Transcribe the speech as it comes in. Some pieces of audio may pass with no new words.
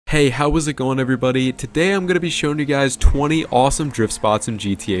Hey, how is it going everybody? Today I'm going to be showing you guys 20 awesome drift spots in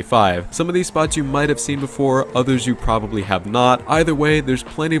GTA 5. Some of these spots you might have seen before, others you probably have not. Either way, there's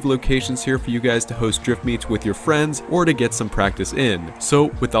plenty of locations here for you guys to host drift meets with your friends or to get some practice in. So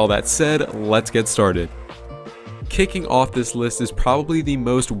with all that said, let's get started. Kicking off this list is probably the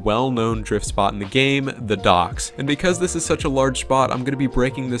most well-known drift spot in the game, the docks. And because this is such a large spot, I'm going to be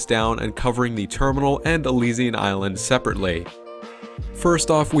breaking this down and covering the terminal and Elysian Island separately.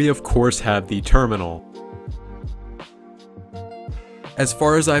 First off, we of course have the terminal. As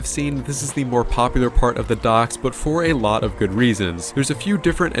far as I've seen, this is the more popular part of the docks, but for a lot of good reasons. There's a few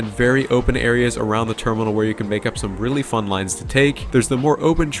different and very open areas around the terminal where you can make up some really fun lines to take. There's the more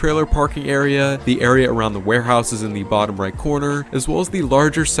open trailer parking area, the area around the warehouses in the bottom right corner, as well as the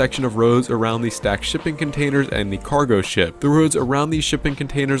larger section of roads around the stacked shipping containers and the cargo ship. The roads around these shipping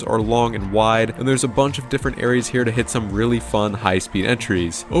containers are long and wide, and there's a bunch of different areas here to hit some really fun high-speed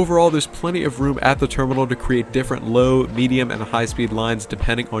entries. Overall, there's plenty of room at the terminal to create different low, medium, and high-speed lines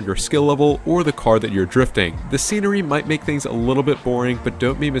depending on your skill level or the car that you're drifting. The scenery might make things a little bit boring, but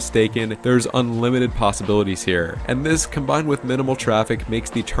don't be mistaken, there's unlimited possibilities here. And this, combined with minimal traffic, makes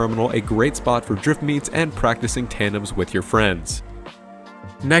the terminal a great spot for drift meets and practicing tandems with your friends.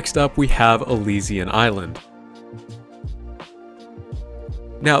 Next up, we have Elysian Island.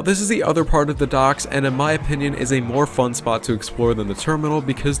 Now, this is the other part of the docks, and in my opinion is a more fun spot to explore than the terminal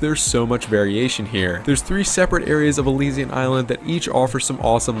because there's so much variation here. There's 3 separate areas of Elysian Island that each offer some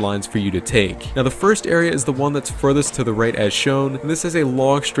awesome lines for you to take. Now, the first area is the one that's furthest to the right as shown, and this has a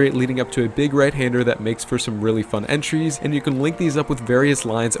long straight leading up to a big right-hander that makes for some really fun entries, and you can link these up with various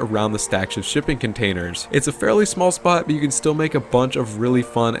lines around the stacks of shipping containers. It's a fairly small spot, but you can still make a bunch of really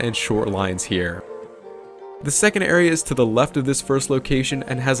fun and short lines here. The second area is to the left of this first location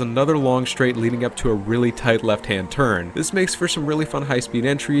and has another long straight leading up to a really tight left-hand turn. This makes for some really fun high-speed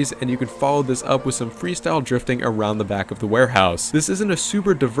entries, and you can follow this up with some freestyle drifting around the back of the warehouse. This isn't a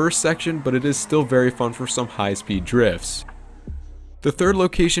super diverse section, but it is still very fun for some high-speed drifts. The third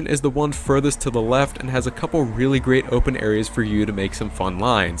location is the one furthest to the left and has a couple really great open areas for you to make some fun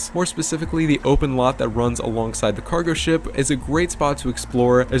lines. More specifically, the open lot that runs alongside the cargo ship is a great spot to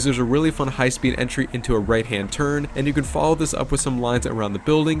explore as there's a really fun high-speed entry into a right-hand turn, and you can follow this up with some lines around the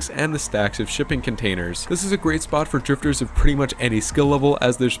buildings and the stacks of shipping containers. This is a great spot for drifters of pretty much any skill level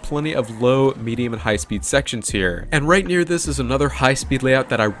as there's plenty of low, medium, and high-speed sections here. And right near this is another high-speed layout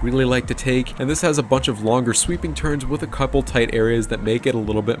that I really like to take, and this has a bunch of longer sweeping turns with a couple tight areas that make it a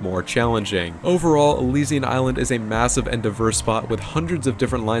little bit more challenging. Overall, Elysian Island is a massive and diverse spot with hundreds of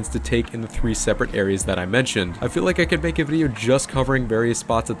different lines to take in the 3 separate areas that I mentioned. I feel like I could make a video just covering various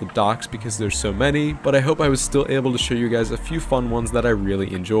spots at the docks because there's so many, but I hope I was still able to show you guys a few fun ones that I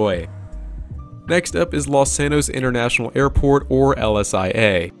really enjoy. Next up is Los Santos International Airport, or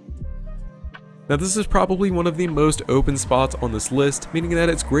LSIA. Now, this is probably one of the most open spots on this list, meaning that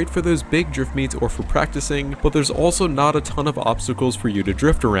it's great for those big drift meets or for practicing, but there's also not a ton of obstacles for you to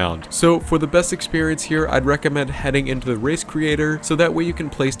drift around. So for the best experience here, I'd recommend heading into the race creator so that way you can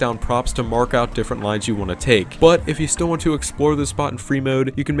place down props to mark out different lines you want to take. But if you still want to explore this spot in free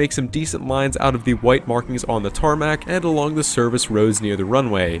mode, you can make some decent lines out of the white markings on the tarmac and along the service roads near the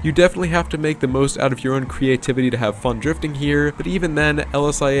runway. You definitely have to make the most out of your own creativity to have fun drifting here, but even then,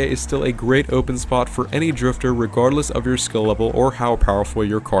 LSIA is still a great open spot for any drifter regardless of your skill level or how powerful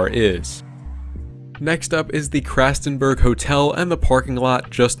your car is. Next up is the Krastenberg Hotel and the parking lot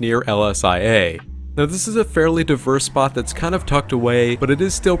just near LSIA. Now, this is a fairly diverse spot that's kind of tucked away, but it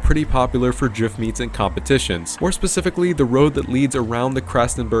is still pretty popular for drift meets and competitions. More specifically, the road that leads around the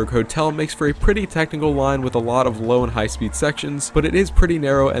Krastenberg Hotel makes for a pretty technical line with a lot of low and high speed sections, but it is pretty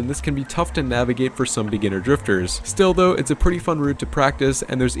narrow and this can be tough to navigate for some beginner drifters. Still though, it's a pretty fun route to practice,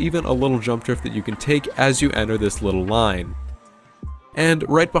 and there's even a little jump drift that you can take as you enter this little line. And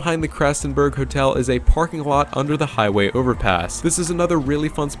right behind the Krastenberg Hotel is a parking lot under the highway overpass. This is another really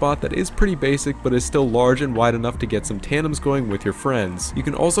fun spot that is pretty basic but is still large and wide enough to get some tandems going with your friends. You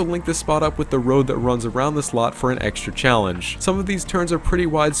can also link this spot up with the road that runs around this lot for an extra challenge. Some of these turns are pretty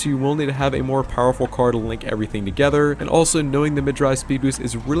wide, so you will need to have a more powerful car to link everything together, and also knowing the mid-drive speed boost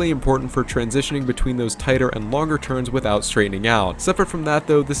is really important for transitioning between those tighter and longer turns without straightening out. Separate from that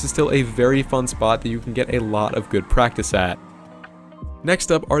though, this is still a very fun spot that you can get a lot of good practice at.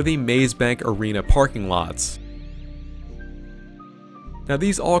 Next up are the Maze Bank Arena parking lots. Now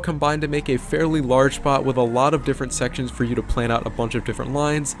these all combine to make a fairly large spot with a lot of different sections for you to plan out a bunch of different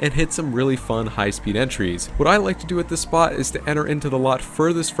lines and hit some really fun high-speed entries. What I like to do at this spot is to enter into the lot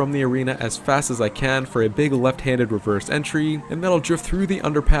furthest from the arena as fast as I can for a big left-handed reverse entry, and then I'll drift through the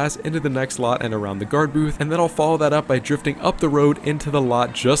underpass into the next lot and around the guard booth, and then I'll follow that up by drifting up the road into the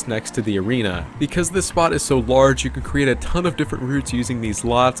lot just next to the arena. Because this spot is so large, you can create a ton of different routes using these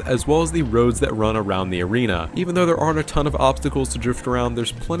lots as well as the roads that run around the arena. Even though there aren't a ton of obstacles to drift around,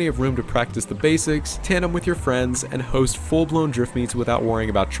 there's plenty of room to practice the basics, tandem with your friends, and host full-blown drift meets without worrying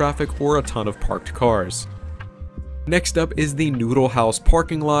about traffic or a ton of parked cars. Next up is the Noodle House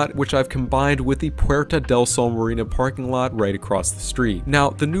parking lot, which I've combined with the Puerta del Sol Marina parking lot right across the street. Now,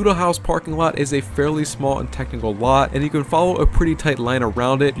 the Noodle House parking lot is a fairly small and technical lot, and you can follow a pretty tight line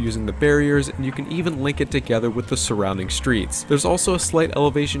around it using the barriers, and you can even link it together with the surrounding streets. There's also a slight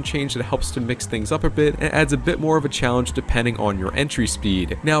elevation change that helps to mix things up a bit and adds a bit more of a challenge depending on your entry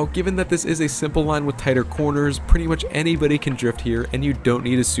speed. Now, given that this is a simple line with tighter corners, pretty much anybody can drift here, and you don't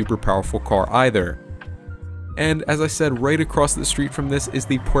need a super powerful car either. And as I said, right across the street from this is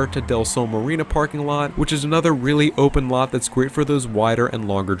the Puerta del Sol Marina parking lot, which is another really open lot that's great for those wider and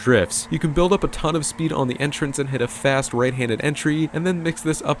longer drifts. You can build up a ton of speed on the entrance and hit a fast right-handed entry, and then mix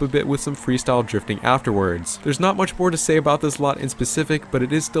this up a bit with some freestyle drifting afterwards. There's not much more to say about this lot in specific, but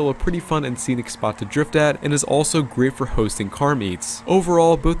it is still a pretty fun and scenic spot to drift at, and is also great for hosting car meets.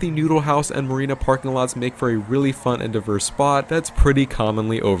 Overall, both the Noodle House and Marina parking lots make for a really fun and diverse spot that's pretty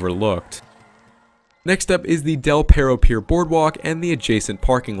commonly overlooked. Next up is the Del Perro Pier Boardwalk and the adjacent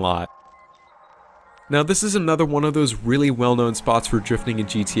parking lot. Now this is another one of those really well-known spots for drifting in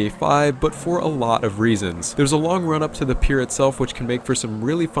GTA 5, but for a lot of reasons. There's a long run up to the pier itself, which can make for some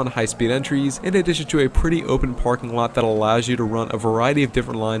really fun high-speed entries, in addition to a pretty open parking lot that allows you to run a variety of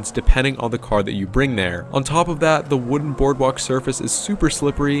different lines depending on the car that you bring there. On top of that, the wooden boardwalk surface is super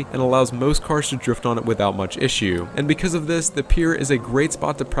slippery and allows most cars to drift on it without much issue. And because of this, the pier is a great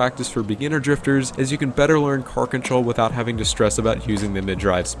spot to practice for beginner drifters, as you can better learn car control without having to stress about using the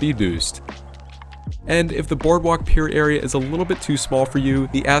mid-drive speed boost. And if the boardwalk pier area is a little bit too small for you,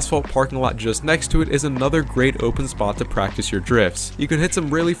 the asphalt parking lot just next to it is another great open spot to practice your drifts. You can hit some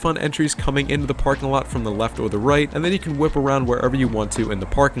really fun entries coming into the parking lot from the left or the right, and then you can whip around wherever you want to in the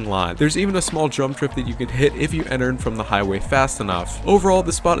parking lot. There's even a small jump drift that you can hit if you enter in from the highway fast enough. Overall,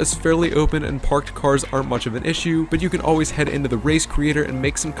 the spot is fairly open and parked cars aren't much of an issue, but you can always head into the race creator and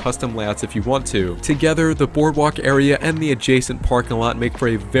make some custom layouts if you want to. Together, the boardwalk area and the adjacent parking lot make for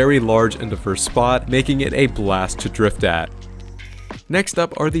a very large and diverse spot, making it a blast to drift at. Next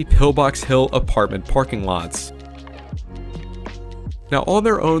up are the Pillbox Hill apartment parking lots. Now on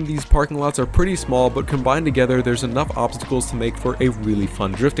their own, these parking lots are pretty small, but combined together there's enough obstacles to make for a really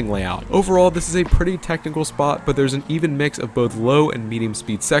fun drifting layout. Overall, this is a pretty technical spot, but there's an even mix of both low and medium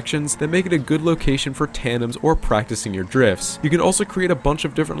speed sections that make it a good location for tandems or practicing your drifts. You can also create a bunch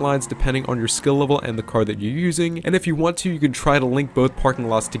of different lines depending on your skill level and the car that you're using, and if you want to, you can try to link both parking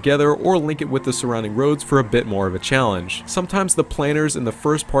lots together or link it with the surrounding roads for a bit more of a challenge. Sometimes the planners in the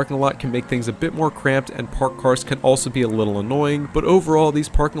first parking lot can make things a bit more cramped, and parked cars can also be a little annoying, but overall these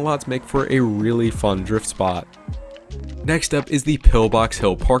parking lots make for a really fun drift spot. Next up is the Pillbox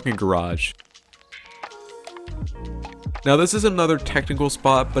Hill parking garage. Now this is another technical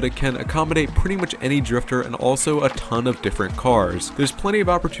spot, but it can accommodate pretty much any drifter and also a ton of different cars. There's plenty of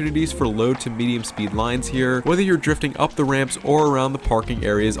opportunities for low to medium speed lines here, whether you're drifting up the ramps or around the parking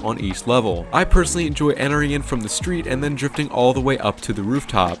areas on each level. I personally enjoy entering in from the street and then drifting all the way up to the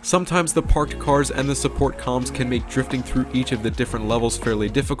rooftop. Sometimes the parked cars and the support columns can make drifting through each of the different levels fairly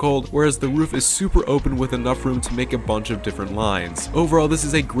difficult, whereas the roof is super open with enough room to make a bunch of different lines. Overall, this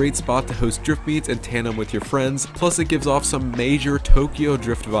is a great spot to host drift meets and tandem with your friends, plus it gives off some major Tokyo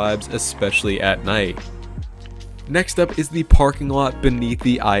drift vibes, especially at night. Next up is the parking lot beneath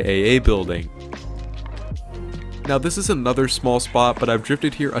the IAA building. Now this is another small spot, but I've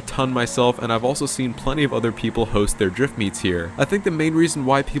drifted here a ton myself, and I've also seen plenty of other people host their drift meets here. I think the main reason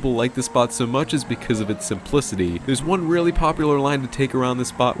why people like this spot so much is because of its simplicity. There's one really popular line to take around this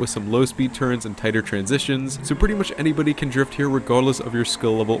spot with some low speed turns and tighter transitions, so pretty much anybody can drift here regardless of your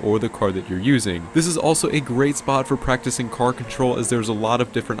skill level or the car that you're using. This is also a great spot for practicing car control, as there's a lot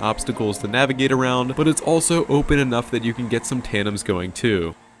of different obstacles to navigate around, but it's also open enough that you can get some tandems going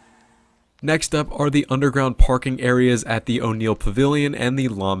too. Next up are the underground parking areas at the O'Neill Pavilion and the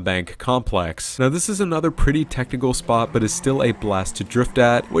Lombank Complex. Now this is another pretty technical spot, but is still a blast to drift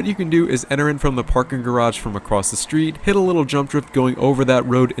at. What you can do is enter in from the parking garage from across the street, hit a little jump drift going over that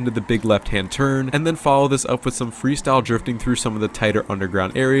road into the big left hand turn, and then follow this up with some freestyle drifting through some of the tighter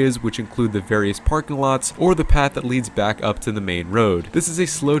underground areas, which include the various parking lots or the path that leads back up to the main road. This is a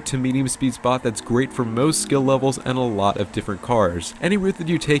slow to medium speed spot that's great for most skill levels and a lot of different cars. Any route that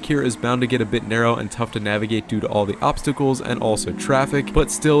you take here is bound to get a bit narrow and tough to navigate due to all the obstacles and also traffic,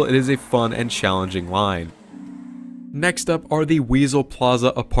 but still it is a fun and challenging line. Next up are the Weasel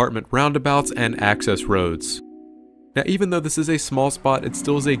Plaza apartment roundabouts and access roads. Now even though this is a small spot, it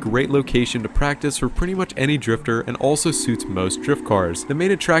still is a great location to practice for pretty much any drifter and also suits most drift cars. The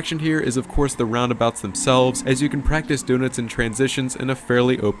main attraction here is of course the roundabouts themselves, as you can practice donuts and transitions in a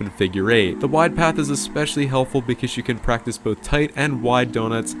fairly open figure 8. The wide path is especially helpful because you can practice both tight and wide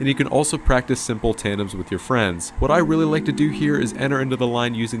donuts, and you can also practice simple tandems with your friends. What I really like to do here is enter into the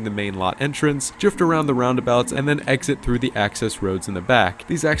line using the main lot entrance, drift around the roundabouts, and then exit through the access roads in the back.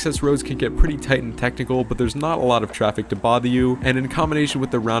 These access roads can get pretty tight and technical, but there's not a lot of traffic to bother you, and in combination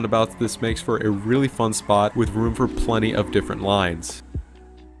with the roundabouts, this makes for a really fun spot with room for plenty of different lines.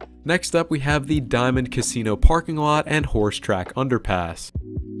 Next up we have the Diamond Casino parking lot and horse track underpass.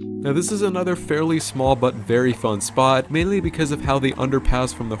 Now this is another fairly small but very fun spot, mainly because of how the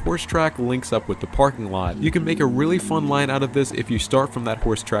underpass from the horse track links up with the parking lot. You can make a really fun line out of this if you start from that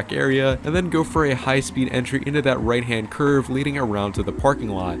horse track area and then go for a high speed entry into that right hand curve leading around to the parking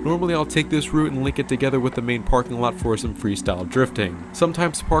lot. Normally I'll take this route and link it together with the main parking lot for some freestyle drifting.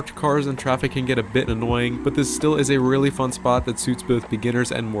 Sometimes parked cars and traffic can get a bit annoying, but this still is a really fun spot that suits both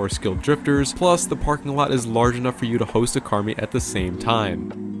beginners and more skilled drifters, plus the parking lot is large enough for you to host a car meet at the same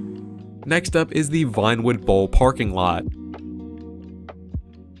time. Next up is the Vinewood Bowl parking lot.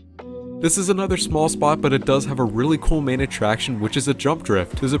 This is another small spot, but it does have a really cool main attraction, which is a jump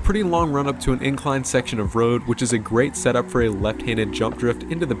drift. There's a pretty long run up to an inclined section of road, which is a great setup for a left-handed jump drift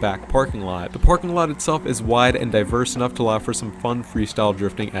into the back parking lot. The parking lot itself is wide and diverse enough to allow for some fun freestyle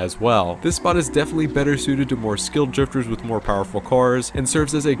drifting as well. This spot is definitely better suited to more skilled drifters with more powerful cars, and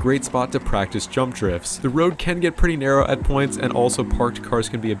serves as a great spot to practice jump drifts. The road can get pretty narrow at points, and also parked cars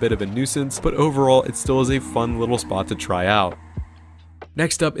can be a bit of a nuisance, but overall it still is a fun little spot to try out.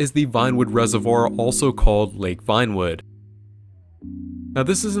 Next up is the Vinewood Reservoir, also called Lake Vinewood. Now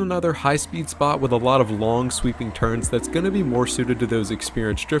this is another high-speed spot with a lot of long sweeping turns that's going to be more suited to those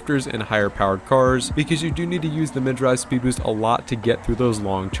experienced drifters in higher powered cars, because you do need to use the mid-drive speed boost a lot to get through those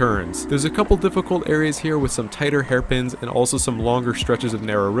long turns. There's a couple difficult areas here with some tighter hairpins and also some longer stretches of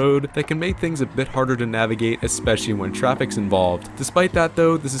narrow road that can make things a bit harder to navigate, especially when traffic's involved. Despite that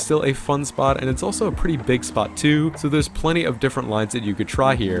though, this is still a fun spot, and it's also a pretty big spot too, so there's plenty of different lines that you could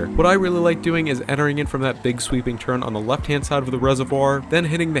try here. What I really like doing is entering in from that big sweeping turn on the left hand side of the reservoir, then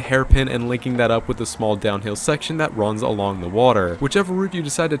hitting the hairpin and linking that up with a small downhill section that runs along the water. Whichever route you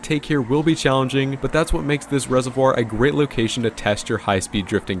decide to take here will be challenging, but that's what makes this reservoir a great location to test your high-speed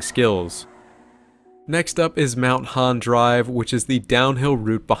drifting skills. Next up is Mount Han Drive, which is the downhill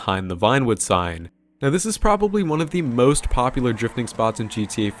route behind the Vinewood sign. Now this is probably one of the most popular drifting spots in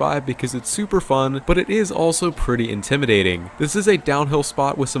GTA 5 because it's super fun, but it is also pretty intimidating. This is a downhill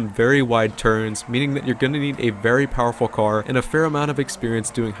spot with some very wide turns, meaning that you're going to need a very powerful car and a fair amount of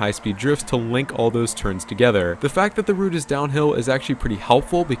experience doing high-speed drifts to link all those turns together. The fact that the route is downhill is actually pretty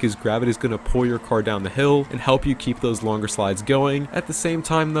helpful because gravity is going to pull your car down the hill and help you keep those longer slides going. At the same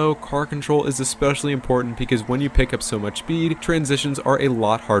time though, car control is especially important because when you pick up so much speed, transitions are a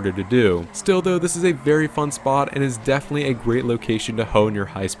lot harder to do. Still though, this is a very fun spot and is definitely a great location to hone your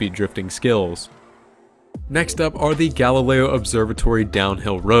high-speed drifting skills. Next up are the Galileo Observatory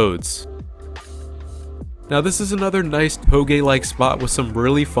downhill roads. Now this is another nice toge-like spot with some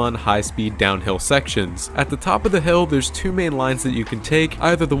really fun high-speed downhill sections. At the top of the hill, there's two main lines that you can take,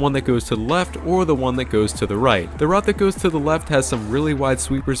 either the one that goes to the left or the one that goes to the right. The route that goes to the left has some really wide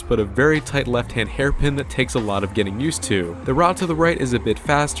sweepers but a very tight left-hand hairpin that takes a lot of getting used to. The route to the right is a bit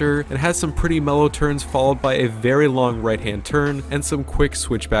faster and has some pretty mellow turns followed by a very long right-hand turn and some quick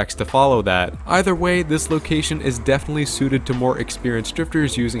switchbacks to follow that. Either way, this location is definitely suited to more experienced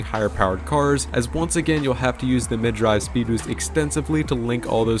drifters using higher powered cars, as once again you'll have to use the mid-drive speed boost extensively to link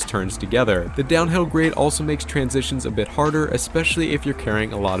all those turns together. The downhill grade also makes transitions a bit harder, especially if you're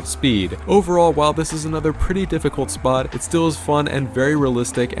carrying a lot of speed. Overall, while this is another pretty difficult spot, it still is fun and very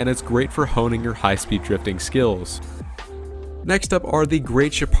realistic, and it's great for honing your high-speed drifting skills. Next up are the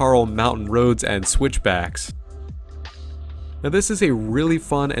Great Chaparral Mountain roads and switchbacks. Now this is a really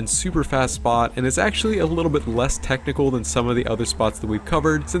fun and super fast spot, and it's actually a little bit less technical than some of the other spots that we've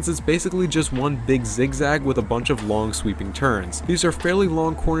covered, since it's basically just one big zigzag with a bunch of long sweeping turns. These are fairly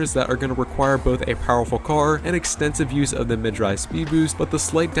long corners that are going to require both a powerful car and extensive use of the mid-drive speed boost, but the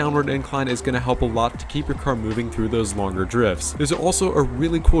slight downward incline is going to help a lot to keep your car moving through those longer drifts. There's also a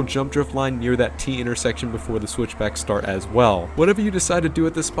really cool jump drift line near that T intersection before the switchbacks start as well. Whatever you decide to do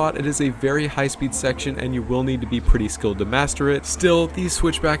at this spot, it is a very high speed section and you will need to be pretty skilled to master it. Still, these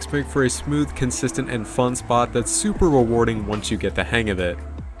switchbacks make for a smooth, consistent, and fun spot that's super rewarding once you get the hang of it.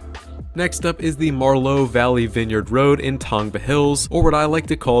 Next up is the Marlow Valley Vineyard Road in Tongva Hills, or what I like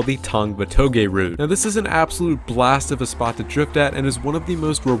to call the Tongva Toge route. Now this is an absolute blast of a spot to drift at and is one of the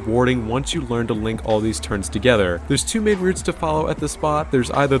most rewarding once you learn to link all these turns together. There's two main routes to follow at the spot.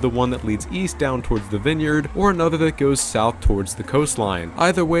 There's either the one that leads east down towards the vineyard, or another that goes south towards the coastline.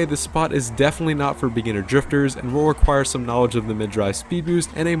 Either way, the spot is definitely not for beginner drifters and will require some knowledge of the mid-drive speed boost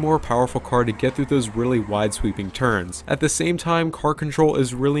and a more powerful car to get through those really wide sweeping turns. At the same time, car control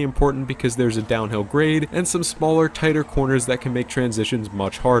is really important because there's a downhill grade and some smaller, tighter corners that can make transitions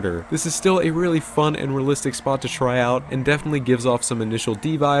much harder. This is still a really fun and realistic spot to try out and definitely gives off some initial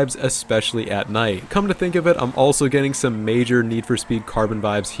D vibes, especially at night. Come to think of it, I'm also getting some major Need for Speed Carbon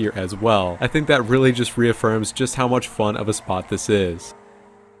vibes here as well. I think that really just reaffirms just how much fun of a spot this is.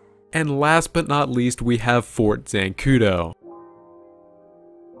 And last but not least, we have Fort Zancudo.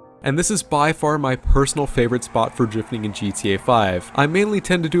 And this is by far my personal favorite spot for drifting in GTA 5. I mainly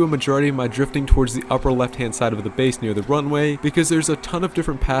tend to do a majority of my drifting towards the upper left hand side of the base near the runway because there's a ton of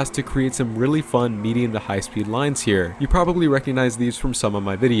different paths to create some really fun medium to high speed lines here. You probably recognize these from some of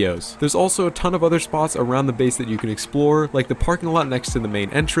my videos. There's also a ton of other spots around the base that you can explore, like the parking lot next to the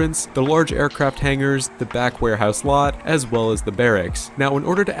main entrance, the large aircraft hangars, the back warehouse lot, as well as the barracks. Now in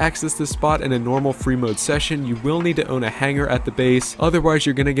order to access this spot in a normal free mode session, you will need to own a hangar at the base, otherwise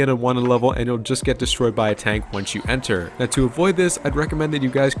you're going to get a one level and you'll just get destroyed by a tank once you enter. Now to avoid this, I'd recommend that you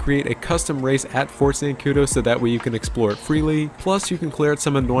guys create a custom race at Fort Zancudo so that way you can explore it freely, plus you can clear out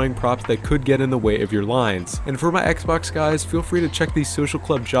some annoying props that could get in the way of your lines. And for my Xbox guys, feel free to check the social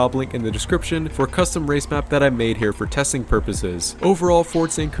club job link in the description for a custom race map that I made here for testing purposes. Overall, Fort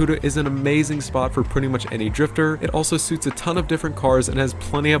Zancudo is an amazing spot for pretty much any drifter. It also suits a ton of different cars and has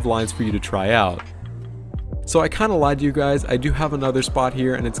plenty of lines for you to try out. So I kind of lied to you guys, I do have another spot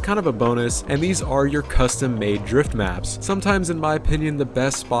here and it's kind of a bonus, and these are your custom made drift maps. Sometimes in my opinion the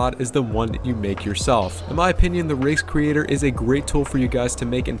best spot is the one that you make yourself. In my opinion, the Race Creator is a great tool for you guys to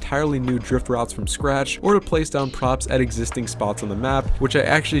make entirely new drift routes from scratch or to place down props at existing spots on the map, which I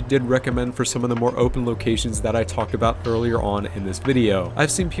actually did recommend for some of the more open locations that I talked about earlier on in this video.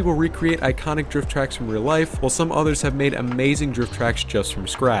 I've seen people recreate iconic drift tracks from real life, while some others have made amazing drift tracks just from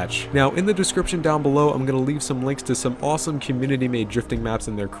scratch. Now in the description down below, I'm going to leave some links to some awesome community made drifting maps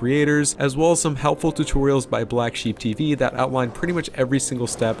and their creators, as well as some helpful tutorials by BlacksheepTV that outline pretty much every single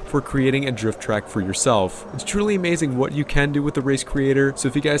step for creating a drift track for yourself. It's truly amazing what you can do with the Race Creator, so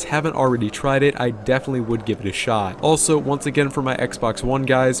if you guys haven't already tried it, I definitely would give it a shot. Also, once again for my Xbox One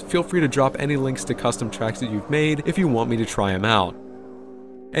guys, feel free to drop any links to custom tracks that you've made if you want me to try them out.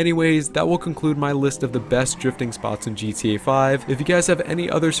 Anyways, that will conclude my list of the best drifting spots in GTA 5. If you guys have any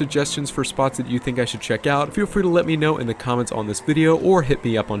other suggestions for spots that you think I should check out, feel free to let me know in the comments on this video or hit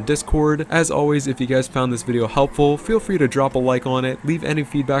me up on Discord. As always, if you guys found this video helpful, feel free to drop a like on it, leave any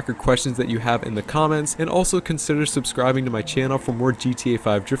feedback or questions that you have in the comments, and also consider subscribing to my channel for more GTA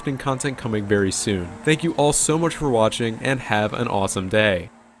 5 drifting content coming very soon. Thank you all so much for watching, and have an awesome day.